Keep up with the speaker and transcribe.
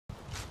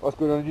What's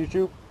going on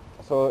YouTube?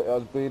 So it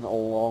has been a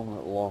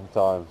long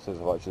time since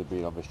I've actually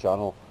been on this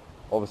channel.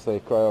 Obviously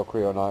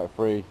Cryo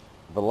 93.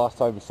 The last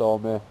time you saw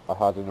me I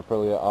had an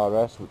Aprilia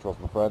RS, which was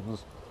my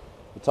friend's.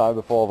 The time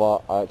before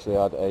that I actually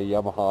had a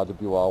Yamaha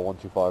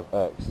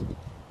WR125X,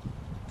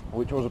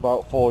 which was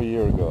about 4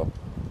 years ago.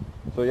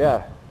 So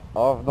yeah,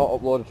 I've not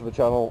uploaded to the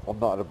channel, I'm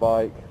not on a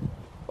bike.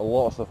 A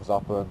lot of stuff has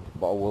happened,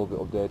 but I will be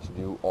updating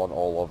you on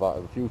all of that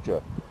in the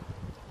future.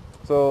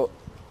 So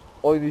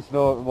all you need to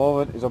know at the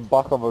moment is I'm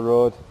back on the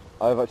road.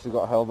 I've actually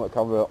got a helmet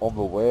camera on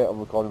the way. I'm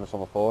recording this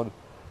on my phone.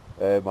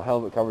 My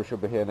helmet camera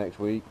should be here next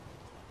week.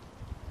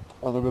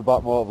 I'm going to be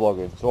back motor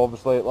vlogging. So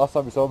obviously, last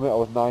time you saw me I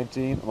was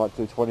 19. I'm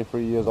actually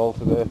 23 years old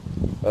today.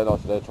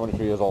 Not today,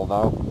 23 years old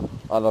now.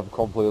 And I've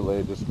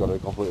just got a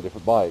completely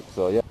different bike.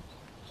 So yeah.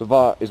 So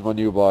that is my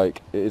new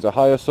bike. It is a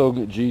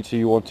Hyosung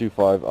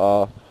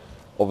Gt125R.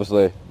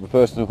 Obviously, the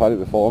person who had it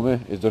before me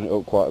has done it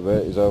up quite a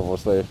bit. He's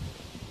obviously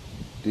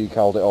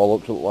decaled it all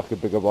up to look like a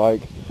bigger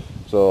bike.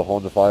 So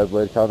Honda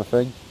Fireblade kind of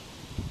thing.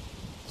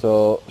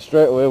 So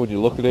straight away when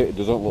you look at it, it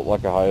doesn't look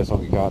like a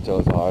Hyosung. You can't tell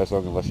it's a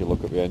Hyosung unless you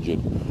look at the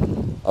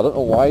engine. I don't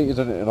know why it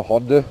isn't in a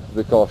Honda,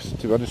 because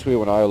to be honest with you,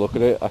 when I look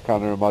at it, I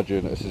kind of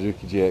imagine a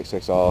Suzuki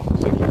GX-SR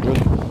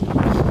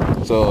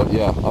 600. So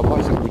yeah, I'm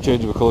actually going to be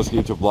changing the colour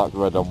scheme to black,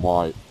 red and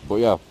white. But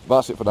yeah,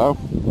 that's it for now.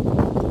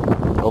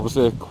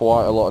 Obviously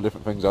quite a lot of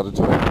different things added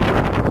to it.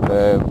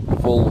 I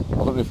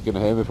don't know if you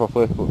can hear me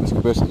properly, but this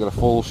can basically get a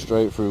full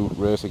straight through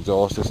race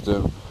exhaust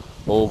system,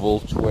 oval,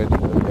 twin at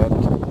the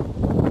end.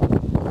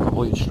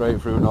 Complete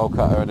straight through, no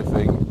cat or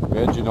anything.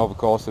 The engine, of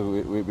course, it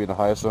being a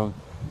Hyosung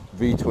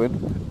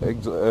V-twin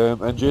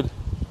engine.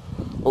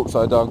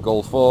 Upside down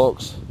gold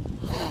forks,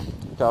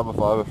 carbon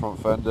fibre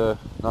front fender,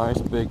 nice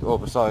big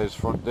oversized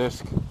front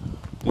disc,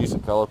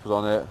 decent calipers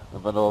on it,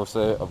 and then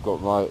obviously I've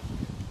got my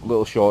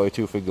little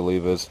shorty 2-finger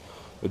levers,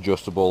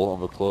 adjustable on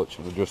the clutch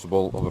and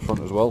adjustable on the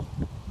front as well.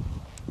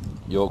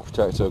 Yoke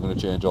protector, I'm going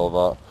to change all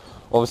that.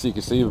 Obviously you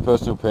can see the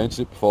person who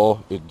painted it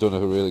before, he'd done a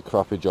really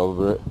crappy job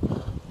of it,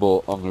 but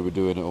I'm going to be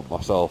doing it up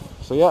myself.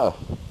 So yeah,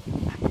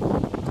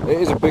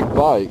 it is a big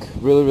bike,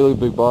 really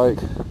big bike.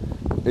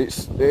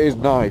 It is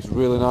nice,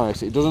 really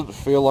nice. It doesn't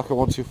feel like a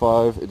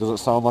 125, it doesn't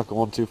sound like a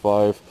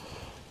 125,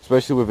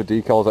 especially with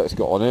the decals that it's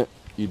got on it.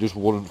 You just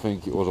wouldn't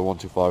think it was a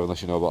 125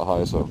 unless you know about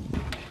Hyosung.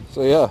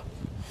 So yeah,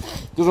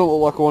 doesn't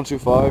look like a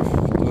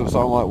 125, doesn't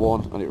sound like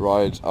one, and it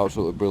rides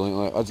absolutely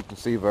brilliantly. As you can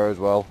see there as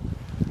well,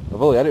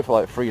 I've only had it for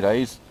like 3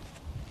 days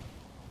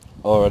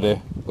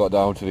already, got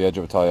down to the edge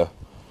of a tyre.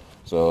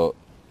 So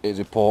it's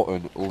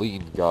important,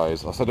 lean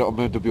guys. I said it on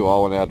my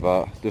WR when I had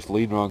that, just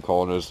lean around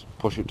corners,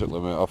 push it to the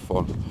limit, have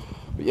fun.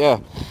 But yeah,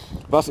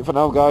 that's it for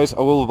now guys.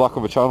 I will be back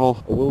on the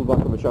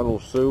channel.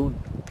 Soon.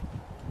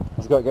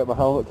 Just got to get my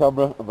helmet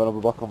camera and then I'll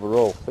be back on the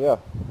roll. So yeah,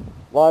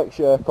 like,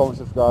 share, comment,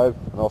 subscribe,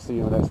 and I'll see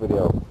you in the next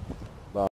video.